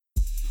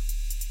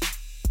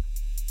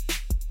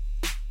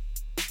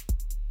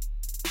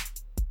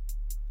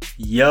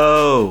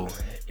Yo,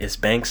 it's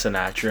Bank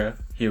Sinatra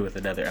here with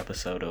another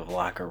episode of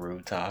Locker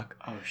Room Talk.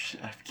 Oh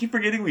shit! I keep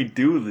forgetting we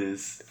do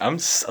this. I'm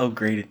so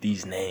great at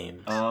these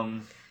names.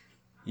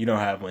 You don't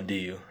have one, do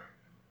you?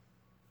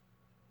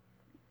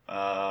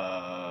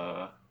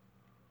 God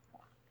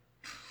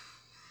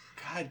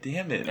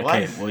damn it!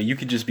 Okay, well you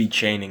could just be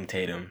Channing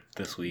Tatum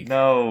this week.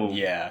 No.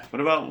 Yeah.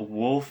 What about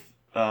Wolf?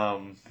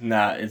 Nah,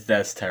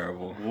 that's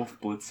terrible. Wolf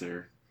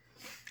Blitzer.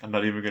 I'm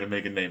not even gonna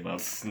make a name up.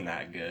 It's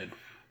not good.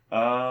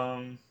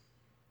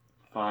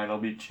 Fine. I'll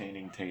be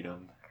Channing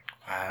Tatum.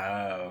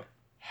 Wow.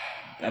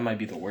 That might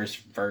be the worst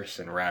verse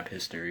in rap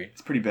history.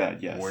 It's pretty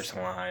bad. Yes. Worst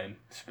line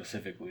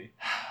specifically.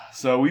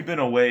 So we've been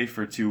away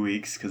for 2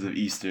 weeks because of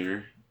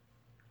Easter.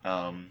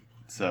 And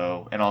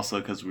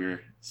also because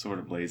we're sort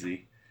of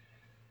lazy.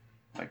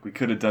 Like, we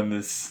could have done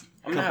this.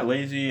 I'm not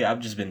lazy. I've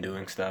just been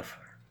doing stuff.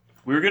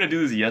 We were going to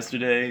do this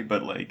yesterday,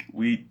 but, like,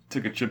 we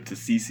took a trip to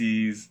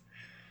Cece's,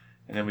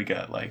 and then we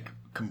got, like,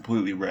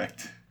 completely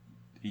wrecked.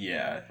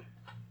 Yeah.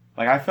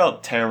 Like, I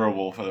felt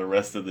terrible for the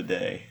rest of the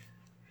day.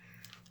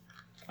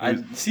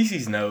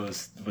 Cece's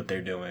knows what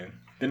they're doing.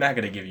 They're not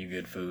going to give you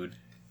good food.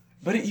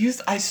 But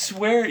I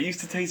swear it used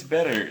to taste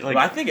better. Like,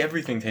 I think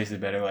everything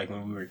tasted better, like,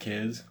 when we were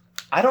kids.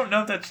 I don't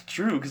know if that's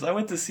true, because I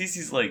went to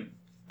Cece's, like,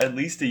 at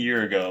least a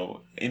year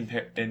ago in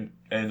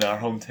our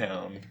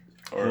hometown.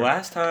 The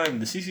last time,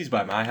 the Cece's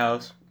by my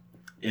house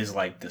is,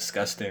 like,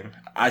 disgusting.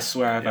 I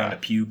swear I found a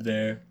pube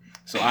there,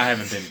 so I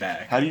haven't been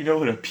back. How do you know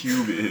what a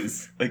pube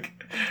is? Like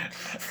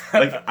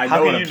I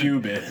know what a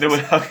pube is. No,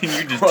 but how can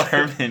you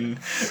determine,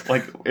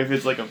 like, if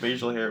it's, like, a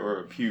facial hair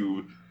or a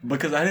pube?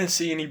 Because I didn't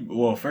see any...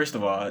 Well, first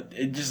of all,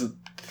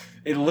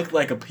 it looked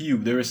like a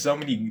pube. There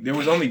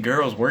was only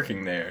girls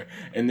working there,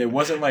 and it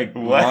wasn't, like,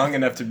 long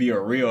enough to be a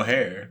real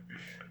hair.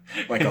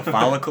 Like a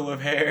follicle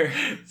of hair.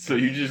 So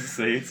you just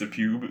say it's a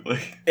pube?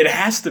 Like, it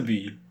has to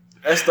be.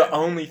 That's the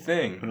only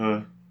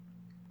thing.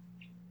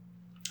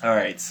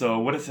 Alright, so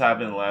what has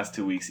happened in the last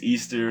 2 weeks?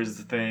 Easter is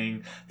the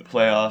thing. The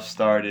playoffs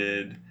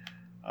started.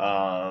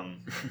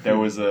 There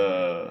was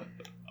a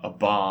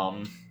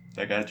bomb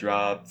that got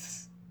dropped.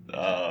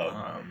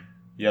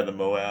 The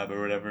Moab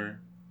or whatever.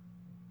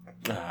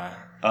 Who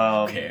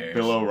cares?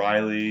 Bill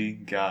O'Reilly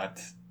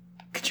got...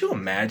 Could you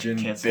imagine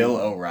canceled. Bill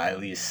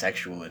O'Reilly's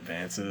sexual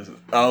advances?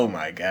 Oh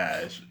my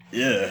gosh.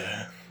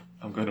 Yeah.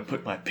 I'm going to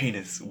put my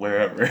penis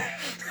wherever.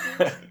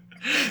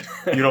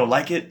 You don't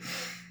like it?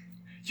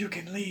 You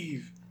can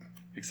leave.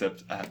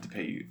 Except I have to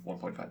pay you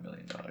 $1.5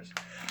 million.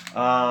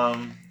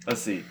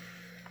 Let's see.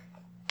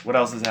 What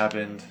else has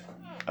happened?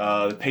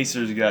 The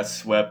Pacers got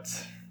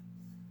swept.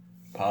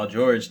 Paul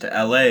George to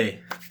L.A.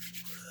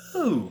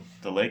 Ooh.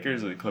 The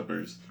Lakers or the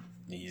Clippers?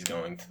 He's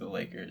going to the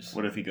Lakers.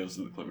 What if he goes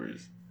to the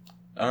Clippers?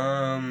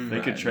 They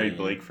could trade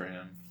Blake for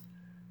him.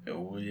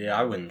 Yeah,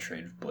 I wouldn't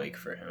trade Blake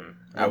for him.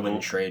 I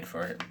wouldn't trade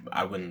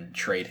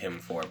him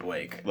for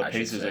Blake. The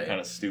Pacers are kind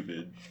of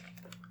stupid.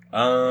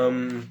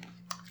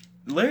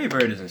 Larry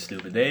Bird isn't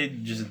stupid. They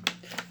just...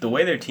 The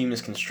way their team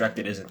is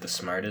constructed isn't the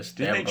smartest.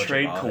 Didn't they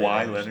trade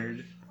Kawhi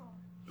Leonard?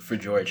 For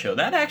George Hill.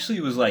 That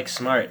actually was, like,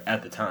 smart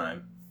at the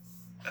time.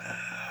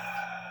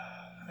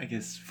 I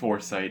guess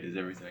foresight is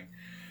everything.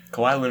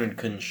 Kawhi Leonard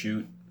couldn't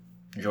shoot.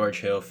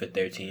 George Hill fit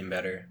their team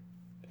better.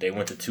 They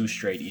went to 2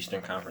 straight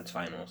Eastern Conference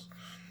Finals.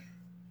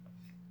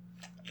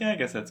 Yeah, I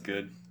guess that's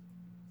good.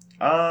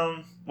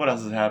 What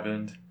else has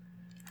happened?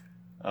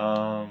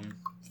 The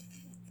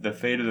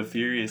Fate of the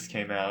Furious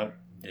came out.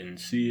 Didn't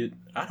see it.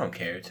 I don't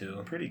care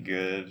to. Pretty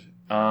good.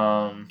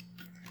 Are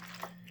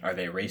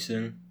they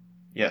racing?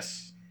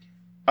 Yes.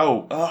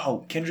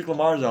 Oh, Kendrick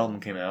Lamar's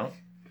album came out.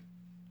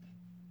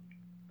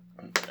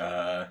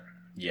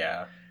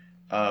 Yeah.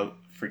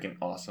 Freaking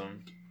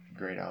awesome.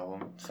 Great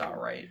album. It's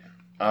alright.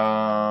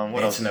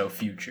 What else? It's no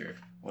Future.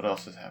 What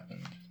else has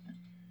happened?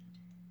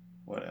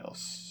 What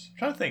else? I'm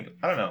trying to think.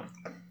 I don't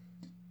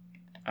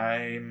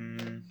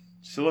know.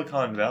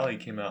 Silicon Valley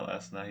came out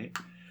last night.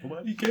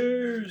 Nobody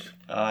cares.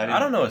 I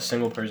don't know a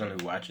single person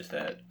who watches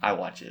that. I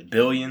watch it.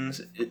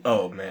 Billions?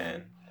 Oh,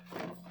 man.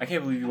 I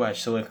can't believe you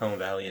watch Silicon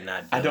Valley and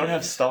not Billions. I don't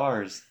have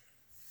stars.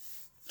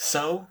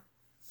 So?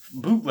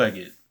 Bootleg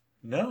it.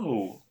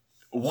 No.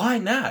 Why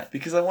not?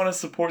 Because I want to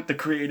support the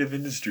creative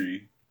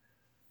industry.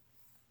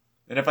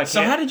 And if I can't...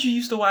 So how did you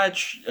used to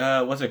watch,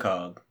 what's it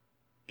called?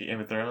 Game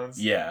of Thrones?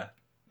 Yeah.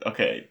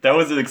 Okay, that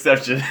was an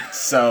exception.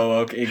 So,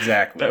 okay,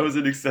 exactly. That was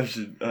an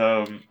exception.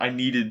 I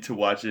needed to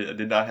watch it. I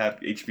did not have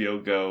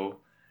HBO Go.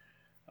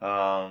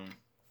 I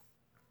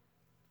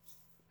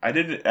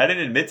didn't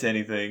admit to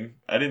anything.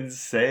 I didn't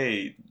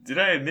say... Did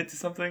I admit to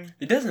something?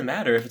 It doesn't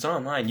matter. If it's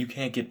online, you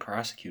can't get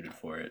prosecuted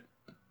for it.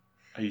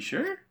 Are you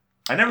sure?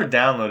 I never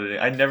downloaded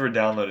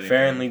it.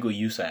 Fair and Legal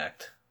Use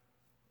Act.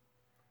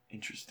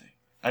 Interesting.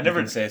 I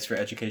never say it's for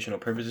educational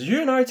purposes.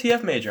 You're an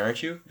RTF major,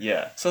 aren't you?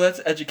 Yeah. So that's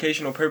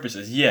educational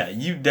purposes. Yeah,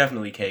 you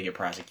definitely can't get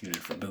prosecuted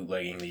for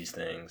bootlegging these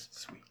things.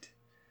 Sweet.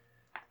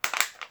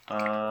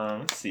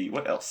 Let's see.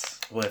 What else?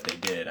 Well, if they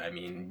did, I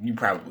mean, you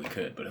probably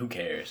could, but who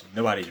cares?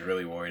 Nobody's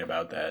really worried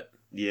about that.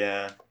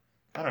 Yeah.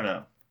 I don't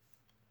know.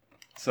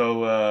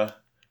 So,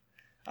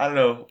 I don't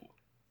know.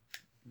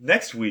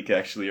 next week,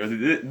 actually, or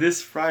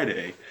this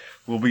Friday,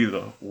 will be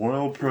the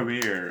world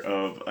premiere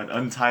of an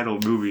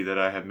untitled movie that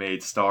I have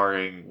made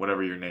starring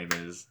whatever your name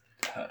is.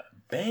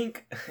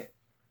 Bank.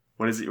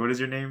 What is it? What is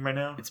your name right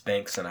now? It's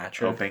Bank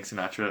Sinatra. Oh, Bank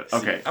Sinatra. See,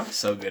 Okay. I'm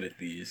so good at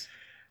these.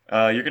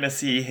 You're gonna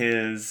see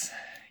his,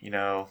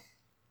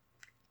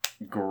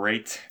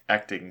 great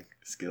acting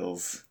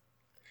skills.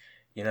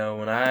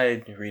 When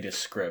I read a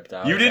script,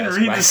 You didn't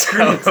read the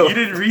script. You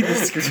didn't read the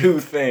script. Two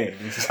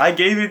things. I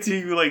gave it to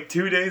you like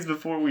 2 days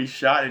before we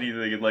shot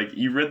anything, and like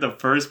you read the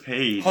first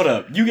page. Hold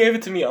up, you gave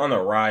it to me on the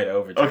ride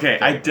over. To Okay,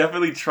 I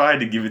definitely tried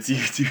to give it to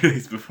you 2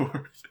 days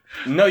before.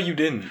 No, you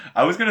didn't.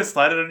 I was gonna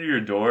slide it under your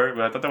door,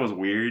 but I thought that was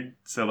weird,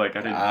 so like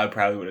I didn't. I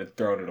probably would have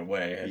thrown it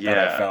away. I thought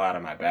Yeah. it fell out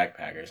of my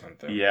backpack or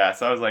something. Yeah,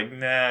 so I was like,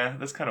 nah,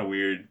 that's kind of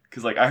weird,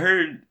 cause like I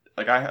heard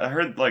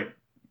like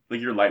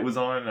your light was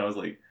on, and I was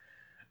like,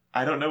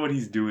 I don't know what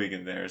he's doing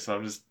in there, so I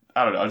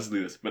don't know, I'll just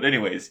leave this. But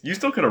anyways, you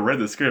still could have read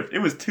the script. It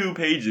was 2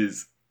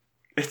 pages.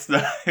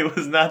 It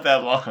was not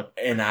that long.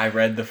 And I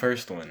read the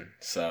first one,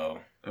 so.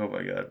 Oh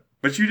my god.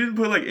 But you didn't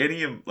put like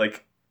any of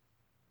like,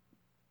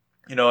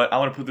 you know what, I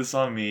want to put this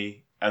on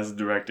me as a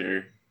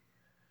director.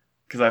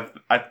 Cause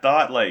I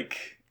thought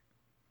like,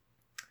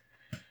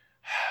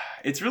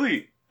 it's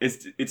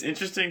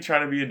interesting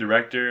trying to be a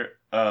director,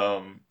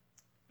 a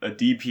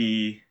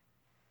DP,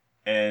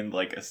 and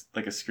like a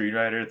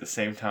screenwriter at the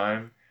same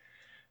time,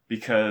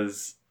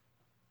 because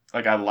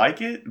like I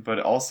like it, but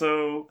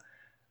also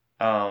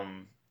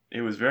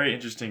it was very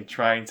interesting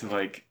trying to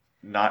like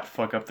not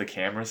fuck up the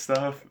camera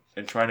stuff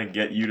and trying to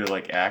get you to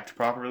like act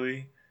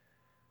properly,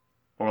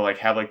 or like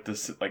have like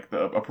this like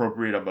the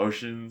appropriate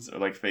emotions or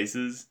like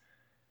faces,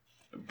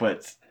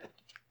 but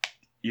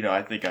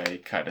I think I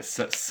kind of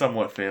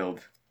somewhat failed.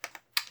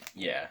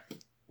 Yeah,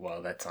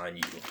 well, that's on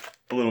you.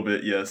 A little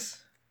bit,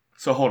 yes.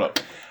 So hold up.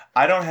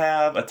 I don't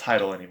have a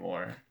title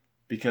anymore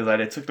because I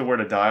took the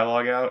word of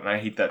dialogue out, and I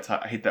hate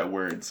that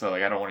word. So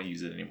like I don't want to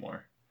use it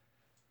anymore.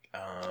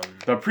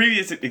 The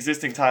previous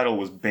existing title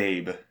was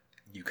Babe.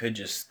 You could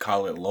just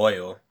call it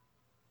Loyal,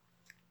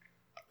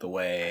 the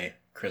way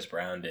Chris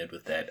Brown did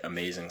with that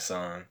amazing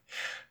song.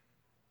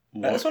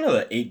 That's one of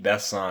the 8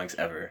 best songs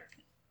ever.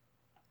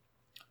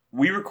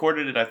 We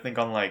recorded it, I think,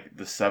 on like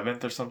the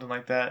 7th or something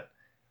like that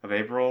of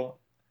April,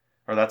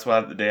 or that's why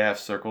the day I have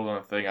circled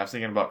on the thing. I was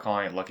thinking about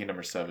calling it Lucky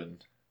Number 7.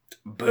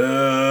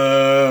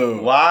 Boo!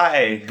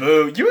 Why?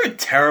 Boo! You were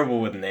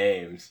terrible with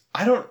names.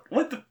 I don't.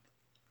 What the?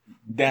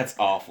 That's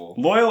awful.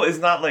 Loyal is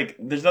not like.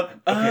 There's nothing.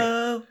 Okay.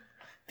 Oh,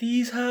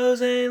 these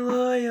hoes ain't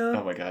loyal.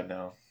 Oh my god,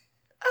 no.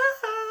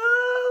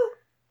 Oh.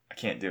 I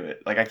can't do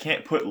it. Like I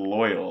can't put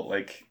loyal.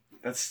 Like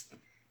that's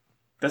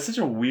such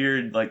a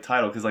weird like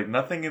title, because like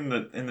nothing in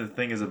the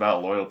thing is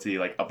about loyalty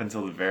like up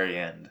until the very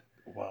end.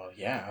 Well,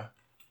 yeah.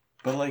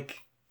 But like,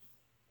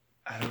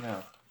 I don't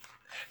know.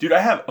 Dude,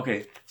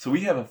 so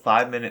we have a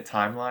 5-minute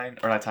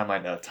timeline, or not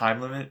timeline, time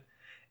limit,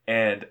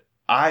 and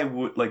I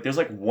would, like, there's,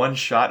 like, one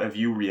shot of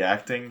you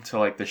reacting to,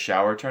 like, the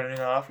shower turning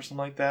off or something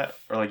like that,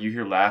 or, like, you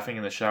hear laughing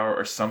in the shower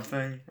or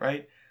something,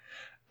 right?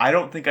 I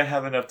don't think I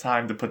have enough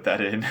time to put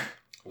that in.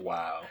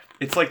 Wow.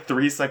 It's, like,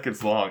 3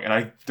 seconds long, and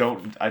I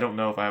don't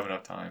know if I have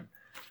enough time.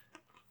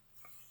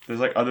 There's,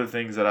 like, other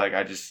things that,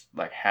 I just,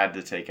 like, had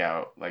to take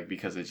out, like,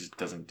 because it just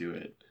doesn't do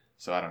it.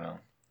 So, I don't know.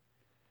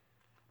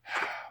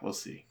 We'll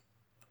see.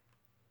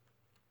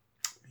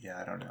 Yeah,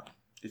 I don't know.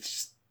 It's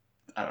just,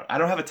 I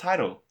don't have a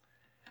title.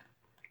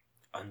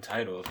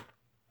 Untitled.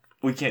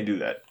 We can't do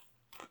that.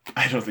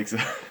 I don't think so.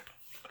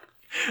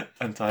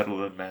 Untitled,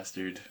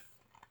 Unmastered.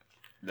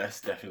 That's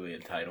definitely a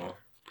title.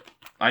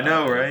 I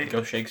know, right?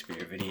 Go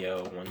Shakespeare, video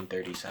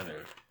 137.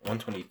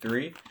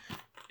 123?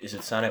 Is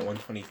it Sonnet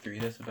 123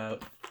 that's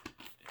about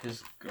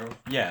his girl?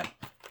 Yeah.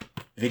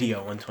 Video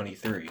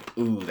 123.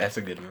 Ooh, that's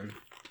a good one.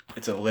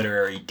 It's a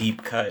literary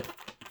deep cut.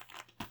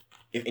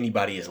 If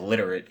anybody is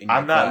literate in your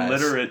I'm not class.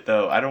 literate,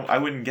 though. I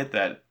wouldn't get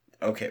that.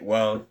 Okay,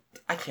 well,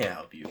 I can't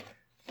help you.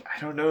 I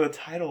don't know the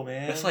title,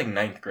 man. That's like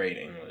 9th grade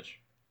English.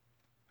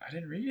 I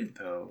didn't read it,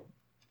 though.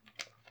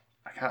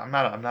 I'm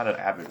not an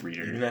avid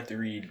reader. You didn't have to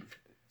read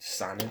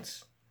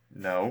sonnets?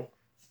 No.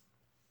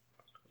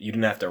 You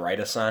didn't have to write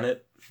a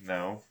sonnet?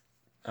 No.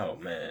 Oh,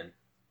 man.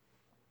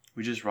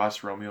 We just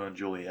watched Romeo and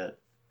Juliet.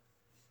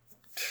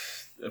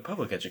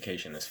 Public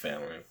education is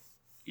failing.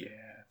 Yeah,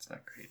 it's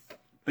not great.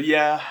 But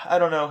yeah, I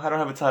don't know. I don't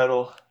have a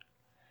title.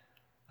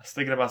 I was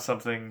thinking about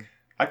something.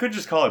 I could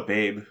just call it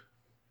Babe.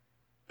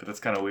 But that's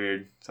kind of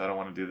weird, so I don't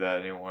want to do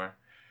that anymore.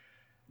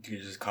 You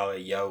could just call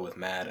it Yo with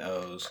mad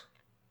O's.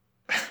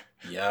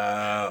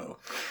 Yo.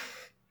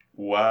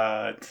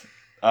 What?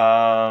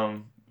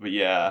 But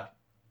yeah.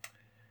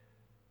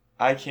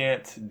 I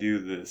can't do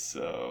this,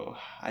 so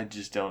I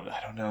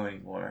don't know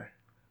anymore.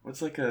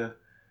 What's like a...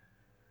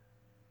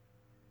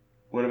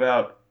 What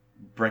about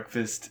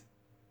Breakfast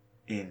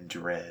in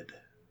Dread?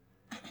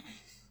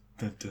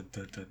 Dun, dun,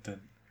 dun, dun,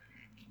 dun.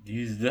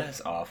 That's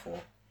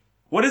awful.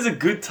 What is a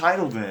good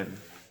title then?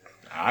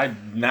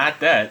 Not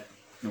that.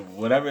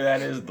 Whatever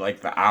that is, like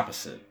the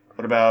opposite.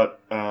 What about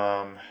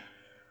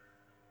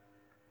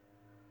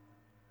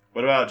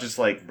What about just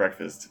like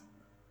breakfast?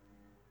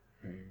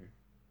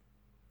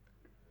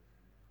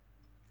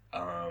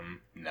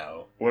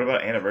 No. What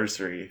about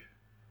anniversary?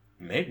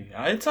 Maybe.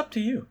 It's up to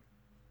you.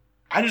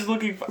 I'm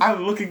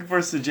looking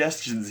for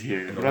suggestions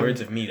here. In the words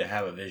of me, to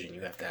have a vision,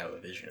 you have to have a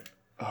vision.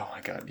 Oh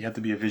my god, you have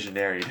to be a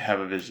visionary to have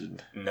a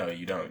vision. No,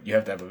 you don't. You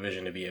have to have a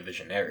vision to be a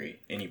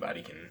visionary.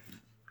 Anybody can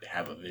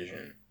have a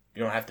vision.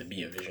 You don't have to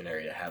be a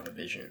visionary to have a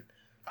vision.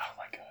 Oh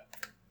my god.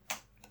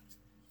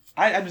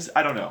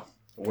 I don't know.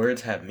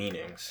 Words have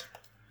meanings.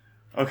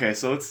 Okay,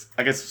 so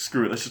I guess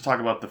screw it. Let's just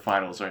talk about the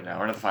finals right now.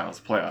 Or not the finals,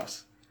 the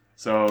playoffs.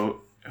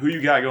 So, who you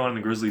got going in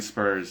the Grizzlies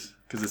Spurs?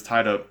 Because it's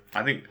tied up.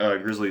 I think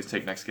Grizzlies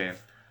take next game.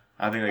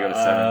 I think they go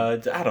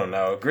to 7. I don't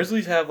know.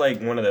 Grizzlies have like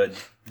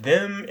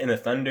them and the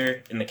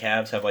Thunder and the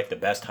Cavs have like the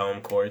best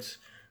home courts,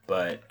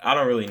 but I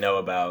don't really know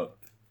about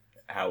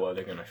how well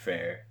they're gonna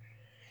fare.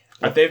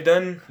 What they've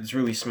done is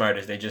really smart.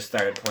 Is they just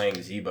started playing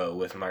Zebo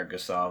with Marc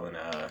Gasol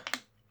and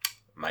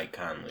Mike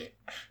Conley.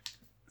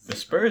 The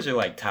Spurs are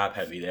like top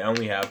heavy. They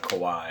only have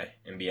Kawhi,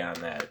 and beyond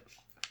that,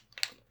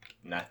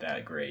 not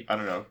that great. I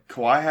don't know.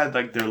 Kawhi had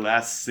like their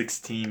last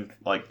 16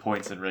 like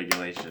points in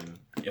regulation.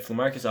 If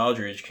LaMarcus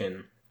Aldridge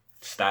can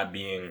stop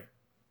being,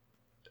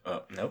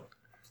 nope,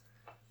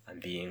 I'm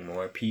being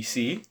more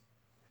PC.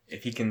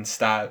 If he can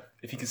start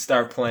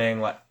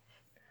playing like,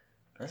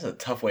 that's a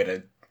tough way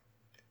to.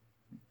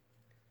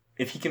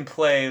 If he can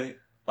play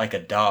like a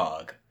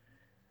dog,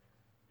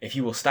 if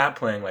he will stop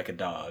playing like a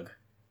dog,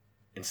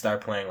 and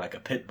start playing like a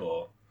pit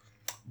bull,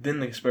 then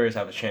the Spurs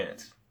have a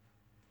chance.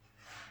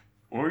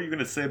 What were you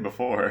gonna say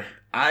before?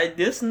 I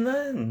don't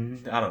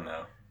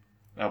know.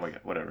 Oh my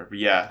god, whatever. But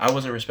yeah, I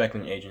wasn't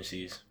respecting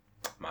agencies.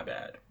 My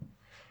bad.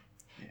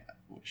 Yeah,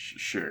 well,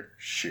 sure.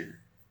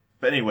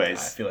 But anyways,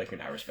 I feel like you're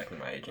not respecting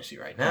my agency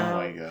right oh now.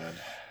 my god.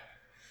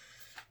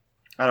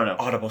 I don't know.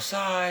 Audible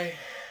sigh,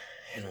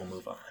 and we'll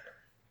move on.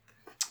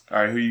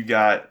 All right, who you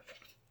got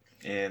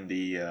in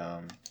the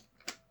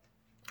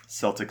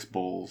Celtics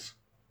Bulls?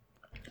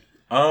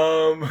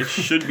 It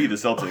should be the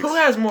Celtics. Who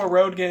has more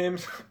road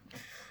games?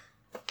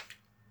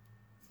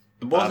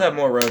 The Bulls have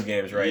more road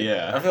games, right?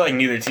 Yeah. I feel like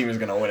neither team is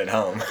gonna win at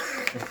home.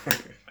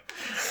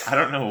 I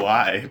don't know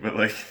why, but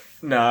like.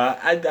 Nah,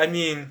 I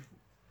mean,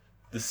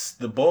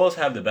 the Bulls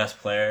have the best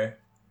player,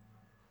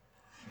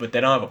 but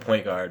they don't have a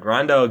point guard.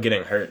 Rondo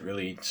getting hurt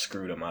really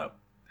screwed him up.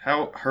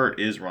 How hurt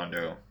is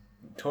Rondo?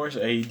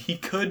 He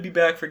could be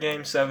back for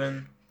Game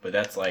 7, but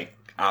that's like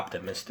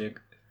optimistic.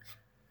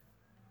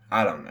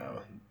 I don't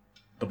know.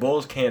 The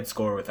Bulls can't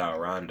score without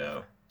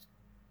Rondo,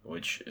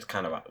 which is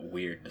kind of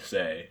weird to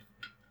say.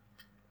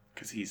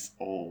 Because he's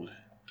old.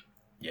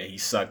 Yeah, he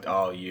sucked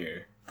all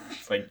year.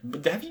 It's like,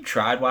 but have you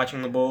tried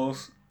watching the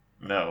Bulls?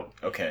 No.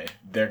 Okay,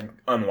 they're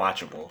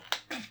unwatchable.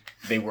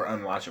 They were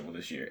unwatchable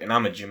this year, and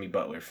I'm a Jimmy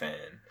Butler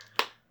fan.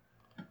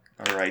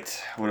 All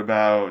right. What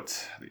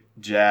about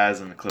Jazz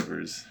and the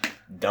Clippers?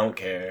 Don't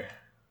care.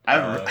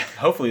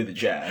 Hopefully the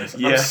Jazz.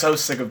 Yeah. I'm so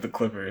sick of the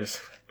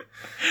Clippers.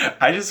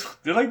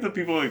 They're like the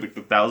people like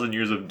the 1,000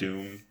 Years of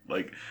Doom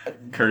like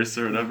curse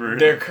or whatever.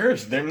 They're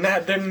cursed. They're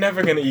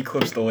never gonna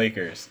eclipse the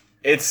Lakers.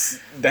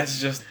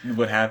 That's just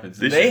what happens.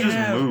 They should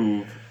just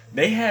move.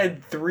 They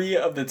had 3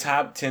 of the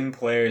top 10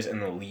 players in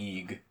the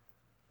league.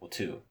 Well,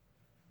 2.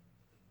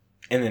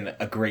 And then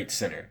a great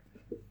center.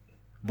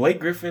 Blake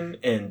Griffin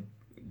and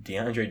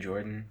DeAndre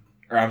Jordan.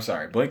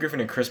 Blake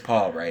Griffin and Chris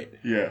Paul, right?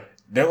 Yeah.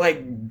 They're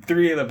like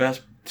 2 of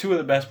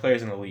the best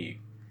players in the league.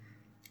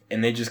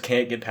 And they just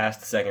can't get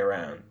past the second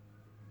round.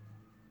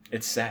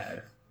 It's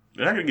sad.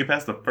 They're not going to get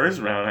past the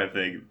first round, I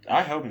think.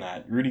 I hope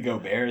not. Rudy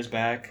Gobert is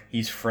back.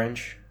 He's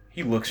French.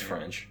 He looks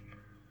French.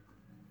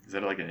 Is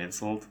that like an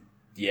insult?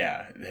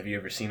 Yeah. Have you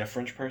ever seen a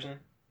French person?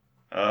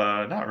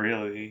 Not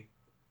really.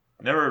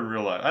 Never in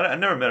real life. I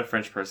never met a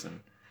French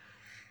person.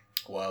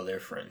 Well, they're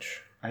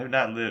French. I have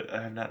not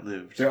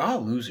lived. They're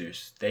all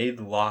losers. They've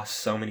lost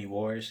so many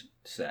wars.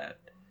 Sad.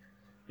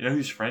 You know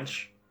who's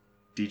French?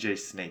 DJ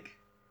Snake.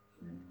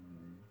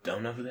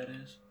 Don't know who that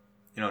is.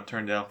 You know,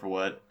 Turned Down for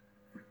What?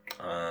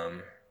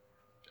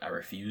 I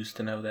refuse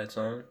to know that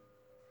song.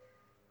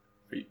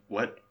 Wait,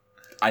 what?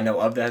 I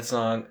know of that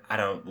song. I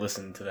don't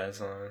listen to that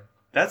song.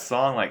 That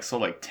song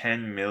sold like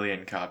 10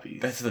 million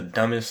copies. That's the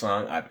dumbest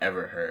song I've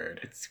ever heard.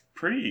 It's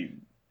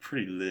pretty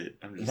lit.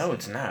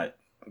 It's not.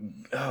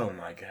 Oh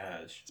my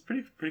gosh. It's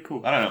pretty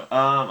cool. I don't know.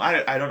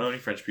 I don't know any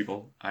French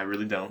people. I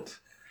really don't.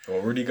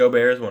 Well, Rudy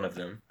Gobert is one of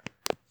them.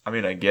 I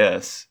mean, I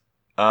guess.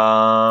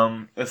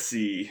 Let's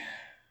see.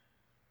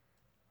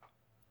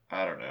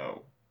 I don't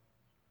know.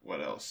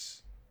 What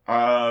else?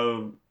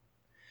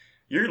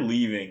 You're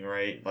leaving,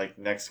 right? Like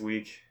next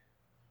week?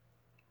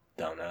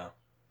 Don't know.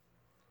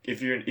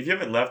 If you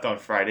haven't left on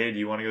Friday, do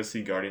you want to go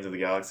see Guardians of the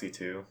Galaxy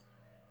 2?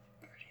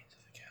 Guardians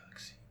of the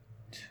Galaxy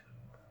 2.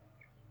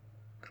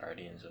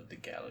 Guardians of the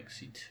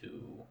Galaxy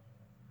 2.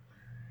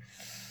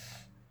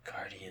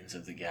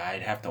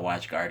 I'd have to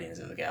watch Guardians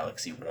of the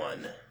Galaxy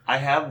 1. I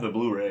have the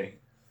Blu-ray.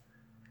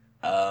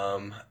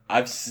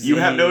 You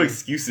have no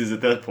excuses at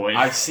that point.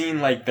 I've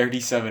seen like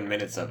 37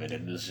 minutes of it,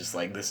 and it's just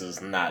like, this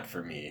is not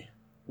for me.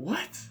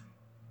 What?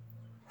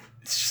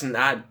 It's just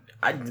not.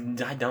 I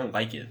don't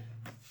like it.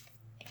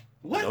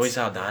 What? Zoe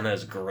Saldana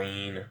is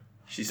green.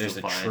 There's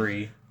a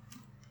tree.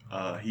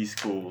 He's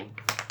cool.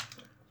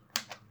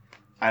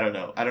 I don't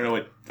know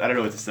what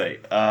to say.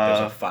 There's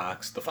a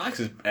fox. The fox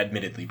is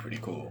admittedly pretty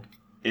cool.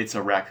 It's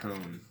a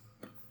raccoon.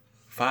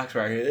 Fox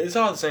raccoon. It's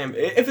all the same.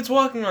 If it's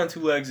walking on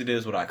two legs, it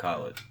is what I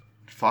call it.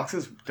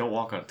 Foxes don't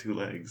walk on two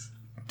legs.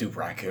 Do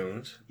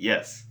raccoons?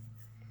 Yes.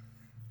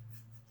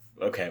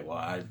 Okay, well,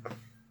 I'm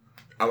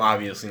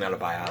obviously not a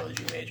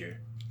biology major.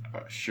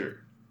 Sure.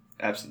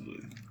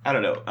 Absolutely. I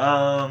don't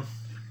know.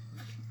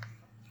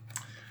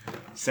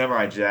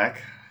 Samurai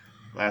Jack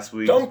last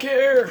week. Don't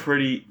care.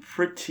 Pretty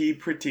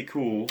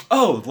cool.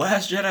 Oh,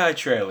 Last Jedi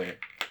trailer.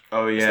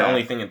 Oh yeah. It's the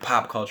only thing in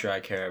pop culture I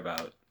care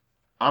about.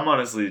 I'm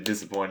honestly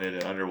disappointed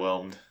and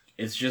underwhelmed.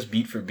 It's just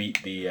beat for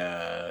beat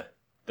the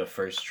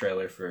first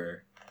trailer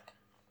for.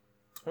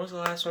 What was the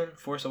last one?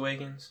 Force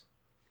Awakens.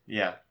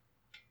 Yeah.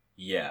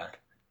 Yeah.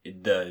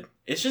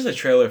 It's just a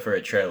trailer for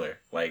a trailer.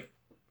 Like,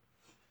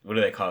 what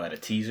do they call that? A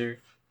teaser?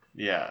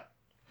 Yeah.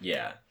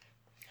 Yeah.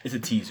 It's a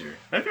teaser.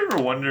 Have you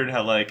ever wondered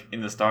how, like,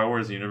 in the Star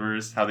Wars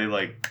universe, how they,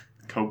 like,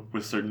 cope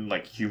with certain,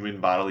 like,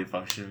 human bodily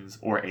functions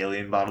or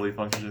alien bodily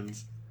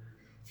functions?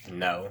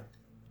 No.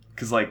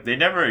 Because, like, they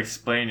never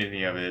explain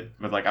any of it,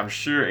 but, like, I'm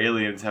sure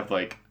aliens have,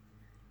 like,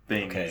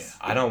 things. Okay,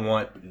 I don't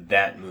want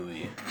that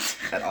movie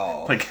at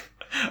all. Like,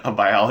 a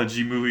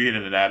biology movie and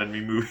an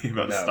anatomy movie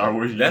about the Star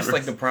Wars universe. That's,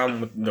 like, the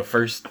problem with the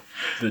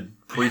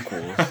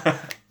prequels.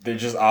 They're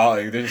just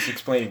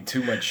explaining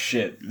too much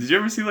shit. Did you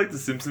ever see like the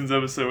Simpsons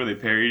episode where they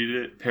parodied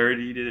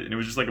it, and it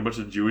was just like a bunch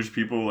of Jewish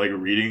people like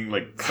reading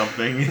like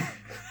something?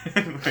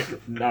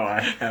 Like, no,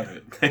 I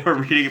haven't. They were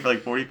reading it for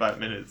like 45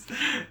 minutes.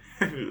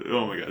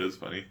 Oh my god, it was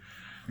funny.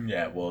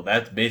 Yeah, well,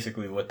 that's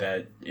basically what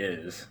that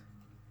is.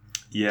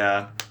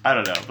 Yeah, I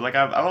don't know, but like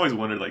I've always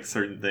wondered like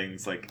certain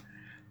things like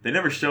they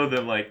never show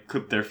them like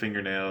clip their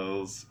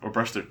fingernails or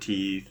brush their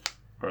teeth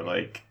or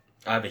like.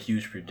 I have a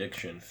huge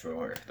prediction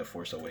for The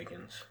Force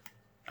Awakens.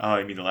 Oh,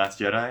 you mean The Last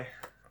Jedi?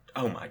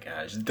 Oh my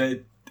gosh.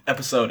 The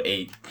episode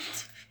 8.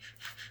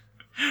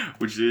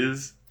 Which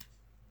is?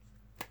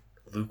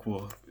 Luke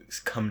will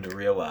come to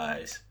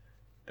realize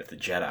that the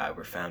Jedi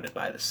were founded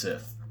by the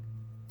Sith.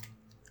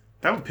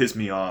 That would piss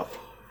me off.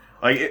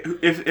 Like,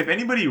 if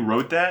anybody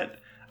wrote that,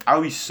 I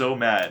would be so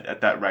mad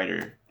at that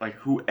writer. Like,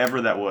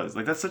 whoever that was.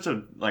 Like, that's such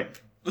a,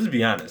 like... Let's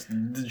be honest.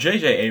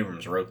 J.J.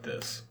 Abrams wrote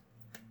this.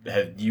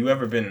 Have you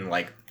ever been,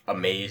 like,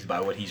 amazed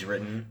by what he's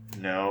written?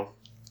 No.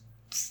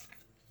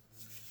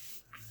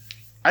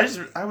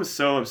 I was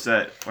so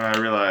upset when I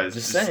realized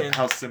just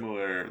how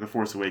similar The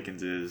Force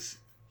Awakens is.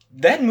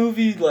 That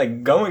movie,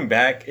 like, going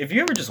back, if you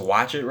ever just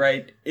watch it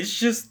right, it's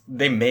just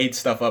they made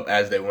stuff up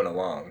as they went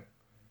along.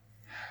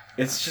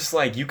 It's just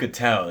like you could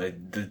tell it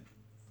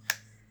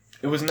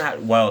was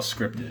not well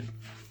scripted.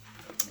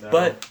 No.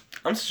 But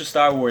I'm such a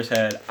Star Wars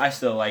head. I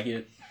still like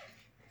it.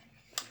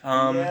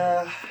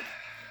 Yeah.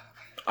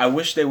 I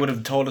wish they would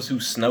have told us who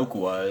Snoke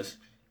was.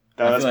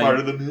 That's part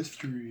of the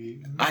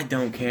mystery. I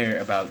don't care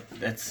about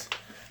that's.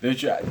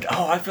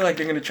 I feel like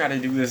they're gonna try to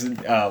do this.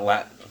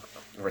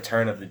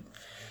 Return of the.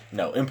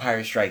 No,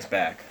 Empire Strikes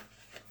Back.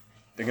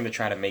 They're gonna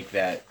try to make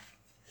that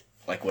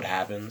like what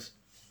happens.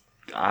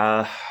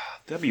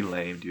 That'd be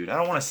lame, dude. I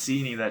don't want to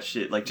see any of that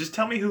shit. Like, just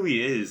tell me who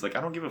he is. Like,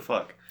 I don't give a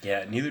fuck.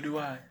 Yeah, neither do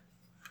I.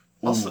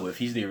 Also, if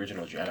he's the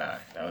original Jedi,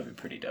 that would be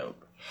pretty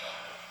dope.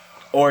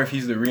 Or if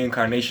he's the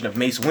reincarnation of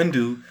Mace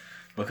Windu,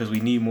 because we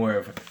need more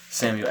of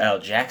Samuel L.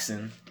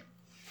 Jackson.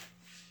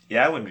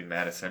 Yeah, I wouldn't be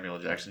mad if Samuel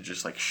L. Jackson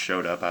just, like,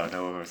 showed up out of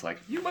nowhere and was like,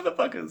 you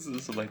motherfuckers, or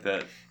something like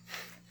that.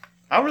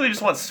 I really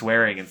just want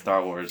swearing in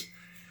Star Wars.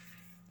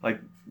 Like,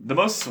 the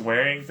most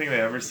swearing thing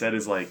they ever said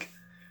is, like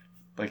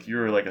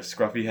you're, like, a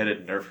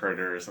scruffy-headed nerf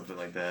herder or something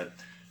like that.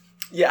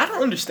 Yeah, I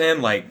don't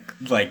understand,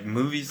 like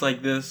movies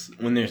like this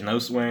when there's no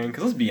swearing,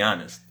 because let's be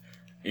honest.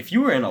 If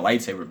you were in a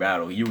lightsaber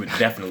battle, you would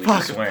definitely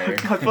be swearing.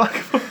 Fuck.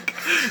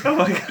 Oh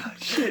my god,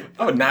 shit.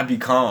 I would not be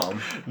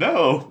calm.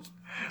 No.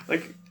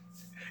 Like,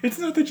 it's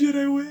not the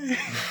Jedi way.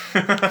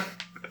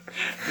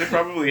 They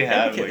probably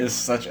have. Anakin is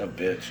such a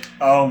bitch.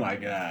 Oh my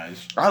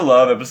gosh. I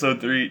love Episode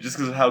 3 just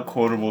because of how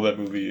quotable that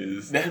movie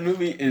is. That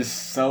movie is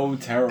so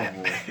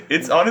terrible.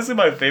 It's honestly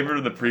my favorite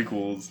of the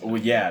prequels.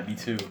 Well, yeah, me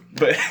too.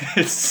 But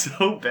it's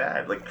so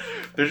bad. Like,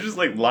 there's just,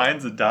 like,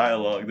 lines of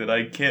dialogue that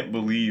I can't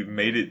believe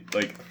made it,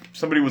 like,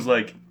 somebody was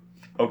like,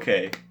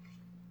 okay,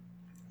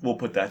 we'll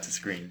put that to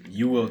screen.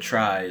 You will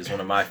try is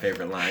one of my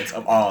favorite lines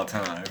of all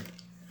time.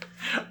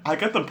 I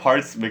got the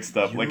parts mixed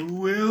up. You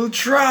will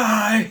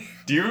try.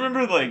 Do you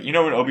remember, like, you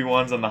know when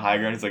Obi-Wan's on the high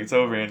ground? He's like, it's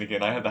over,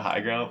 Anakin. I had the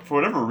high ground. For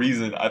whatever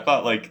reason, I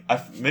thought, like, I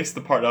mixed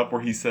the part up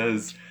where he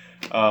says,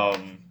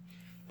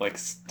 like,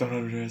 don't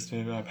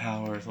underestimate my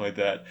power or something like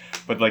that.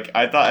 But, like,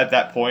 I thought at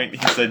that point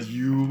he said,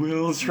 you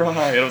will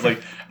try. And I was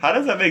like, how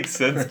does that make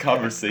sense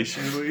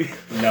conversationally?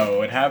 No,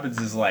 what happens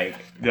is, like,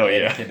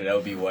 Anakin and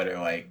Obi-Wan are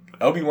like,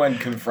 Obi-Wan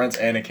confronts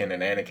Anakin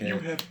and Anakin. You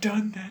have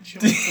done that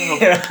yourself.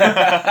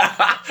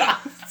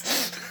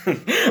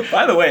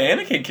 By the way,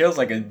 Anakin kills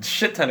like a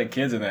shit ton of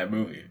kids in that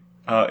movie.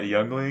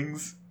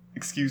 Younglings?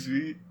 Excuse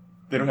me?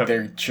 They don't have...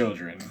 They're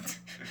children.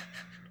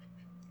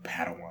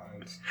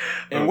 Padawans.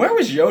 And where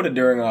was Yoda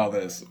during all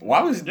this?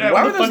 Why were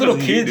those little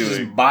kids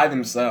just by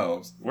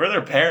themselves? Where are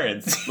their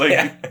parents? Like,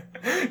 yeah.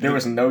 There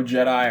was no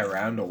Jedi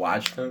around to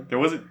watch them. There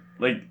wasn't,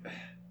 like...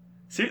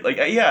 Seriously,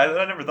 like, yeah,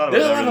 I never thought about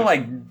There's that. There's a lot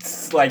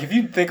of, like, if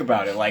you think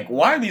about it, like,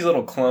 why are these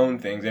little clone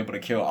things able to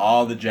kill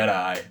all the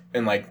Jedi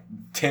in, like,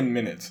 10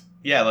 minutes?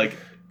 Yeah, like,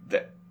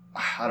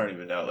 I don't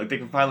even know. Like, they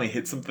can finally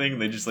hit something,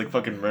 and they just, like,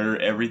 fucking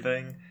murder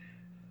everything.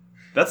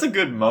 That's a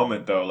good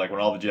moment, though, like,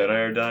 when all the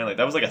Jedi are dying. Like,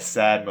 that was, like, a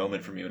sad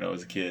moment for me when I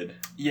was a kid.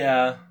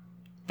 Yeah.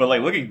 But,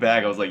 like, looking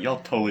back, I was like,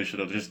 y'all totally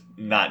should have just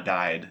not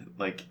died.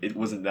 Like, it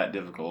wasn't that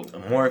difficult.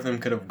 More of them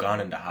could have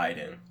gone into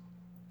hiding.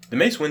 The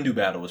Mace Windu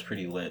battle was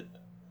pretty lit.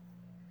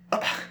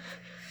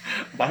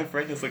 My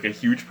friend has, like, a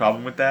huge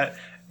problem with that,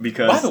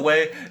 because... By the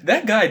way,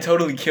 that guy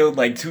totally killed,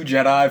 like, 2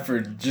 Jedi for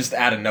just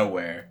out of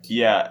nowhere.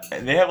 Yeah,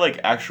 and they have,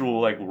 like,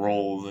 actual, like,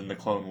 roles in the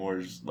Clone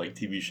Wars, like,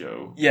 TV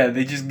show. Yeah,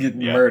 they just get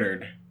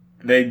murdered.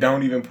 They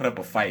don't even put up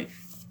a fight.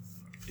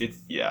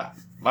 Yeah.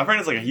 My friend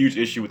has, like, a huge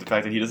issue with the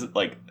fact that he doesn't,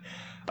 like...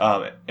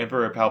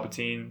 Emperor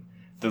Palpatine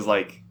does,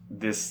 like,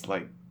 this,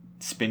 like,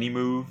 spinny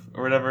move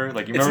or whatever.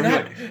 Like, you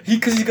remember...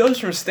 Because he goes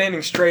from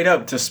standing straight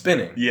up to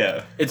spinning.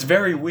 Yeah. It's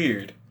very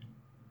weird.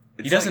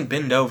 He doesn't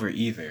bend over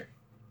either.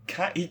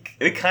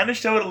 It kind of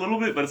showed a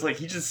little bit, but it's like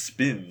he just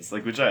spins,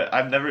 like, which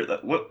I've never.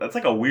 That's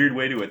like a weird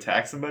way to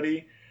attack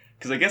somebody,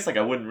 because I guess like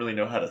I wouldn't really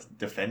know how to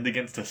defend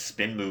against a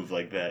spin move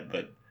like that,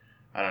 but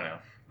I don't know.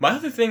 My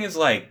other thing is,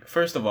 like,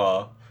 first of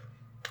all,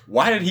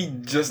 why did he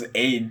just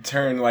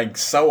turn like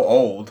so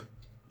old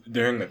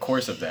during the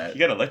course of that? He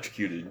got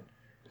electrocuted.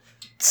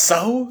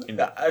 So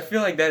I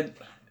feel like that.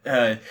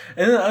 And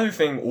then the other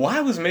thing, why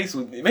was Mace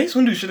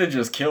Windu should have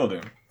just killed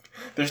him.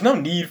 There's no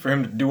need for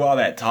him to do all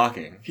that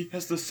talking. He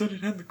has the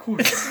Senate and the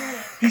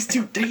courts. He's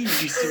too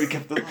dangerous to be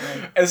kept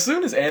alive. As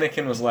soon as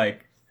Anakin was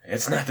like,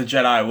 it's not the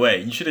Jedi way,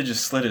 you should have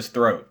just slit his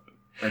throat.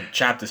 Or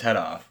chopped his head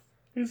off.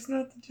 It's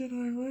not the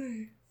Jedi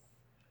way.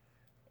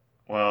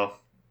 Well,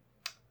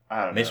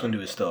 I don't know. Mace Windu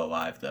is still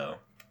alive, though.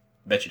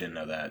 Bet you didn't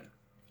know that.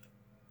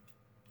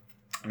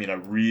 I mean, I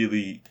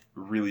really,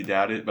 really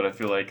doubt it, but I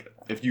feel like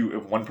if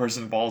one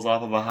person falls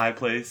off of a high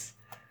place,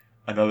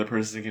 another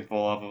person can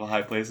fall off of a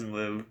high place and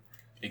live.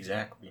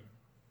 Exactly.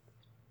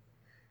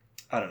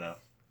 I don't know.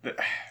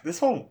 This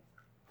whole...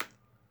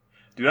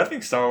 Dude, I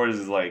think Star Wars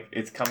is like,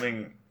 it's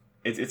coming...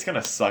 It's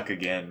gonna suck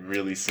again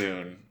really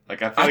soon.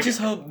 Like, I just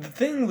hope... The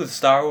thing with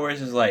Star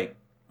Wars is, like,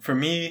 for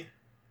me,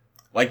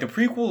 like, the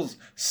prequels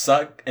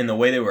suck in the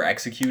way they were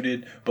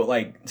executed, but,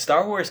 like,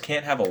 Star Wars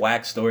can't have a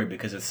whack story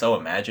because it's so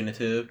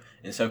imaginative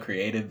and so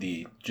creative,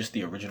 the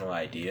original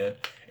idea,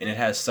 and it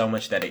has so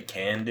much that it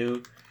can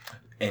do,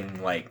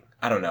 and, like,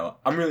 I don't know.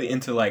 I'm really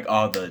into, like,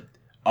 all the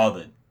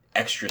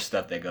extra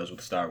stuff that goes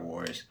with Star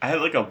Wars. I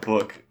had like a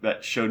book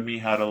that showed me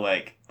how to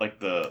like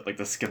the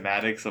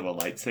schematics of a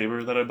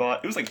lightsaber that I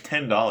bought. It was like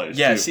 $10.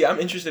 Yeah, too. See, I'm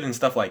interested in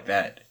stuff like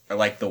that. Or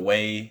like the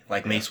way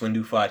like Mace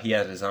Windu fought. He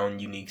has his own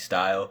unique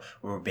style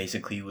where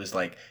basically he was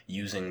like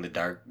using the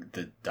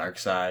dark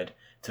side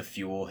to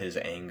fuel his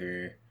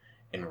anger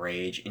and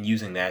rage, and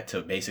using that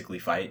to basically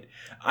fight.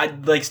 I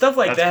like stuff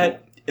like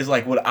that. Cool. Is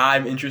like what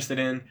I'm interested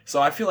in.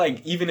 So I feel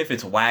like even if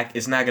it's whack,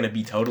 it's not gonna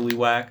be totally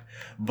whack,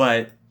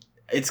 but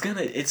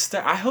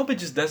I hope it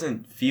just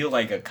doesn't feel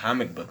like a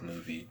comic book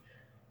movie.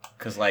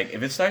 Cause like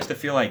if it starts to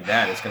feel like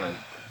that, it's gonna...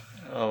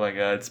 Oh my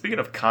god. Speaking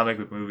of comic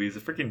book movies, the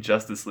freaking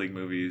Justice League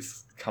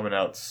movie's coming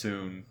out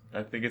soon.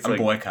 I think it's I'm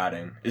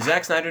boycotting. Is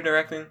Zack Snyder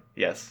directing?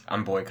 Yes.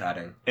 I'm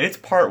boycotting. And it's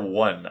part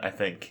 1, I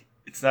think.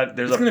 It's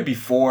gonna be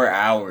 4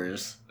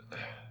 hours.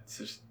 It's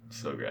just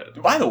so great.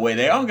 By the way,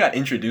 they all got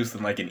introduced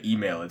in like an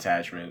email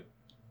attachment.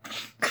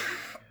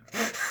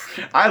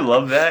 I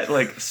love that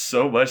like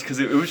so much because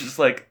it was just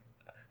like,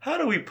 how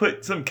do we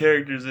put some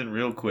characters in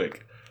real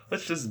quick?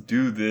 Let's just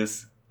do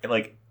this. And,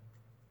 like,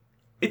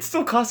 it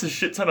still costs a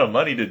shit ton of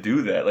money to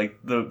do that. Like,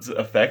 the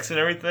effects and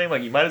everything.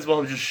 Like, you might as well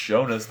have just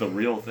shown us the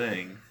real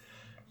thing.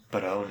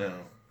 But, oh, no.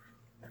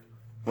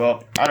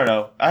 Well, I don't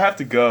know. I have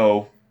to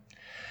go.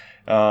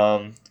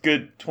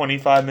 Good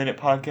 25-minute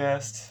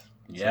podcast.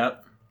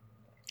 Yep.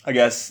 I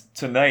guess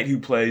tonight who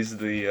plays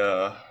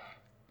the...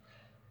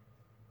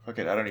 Fuck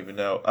it, I don't even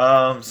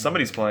know.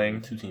 Somebody's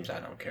playing. 2 teams I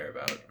don't care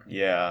about.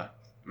 Yeah.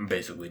 I'm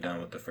basically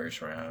done with the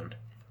first round.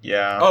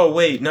 Yeah. Oh,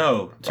 wait,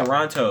 no.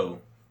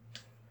 Toronto.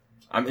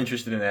 I'm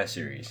interested in that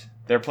series.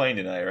 They're playing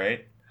tonight,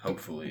 right?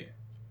 Hopefully.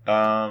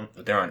 But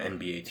they're on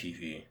NBA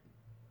TV.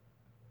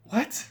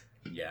 What?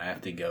 Yeah, I have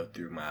to go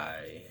through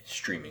my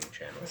streaming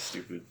channel. That's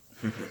stupid.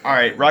 All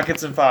right,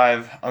 Rockets in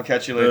 5. I'll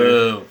catch you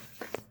later.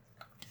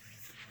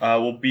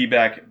 We'll be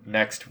back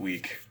next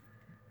week.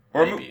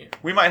 Or maybe.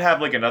 We might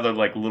have like another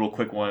like little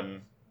quick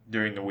one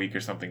during the week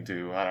or something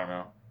too. I don't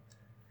know.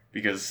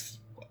 Because...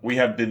 we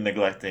have been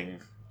neglecting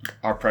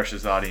our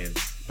precious audience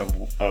of...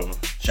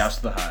 Shouts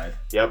to the Hive.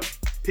 Yep.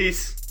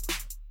 Peace.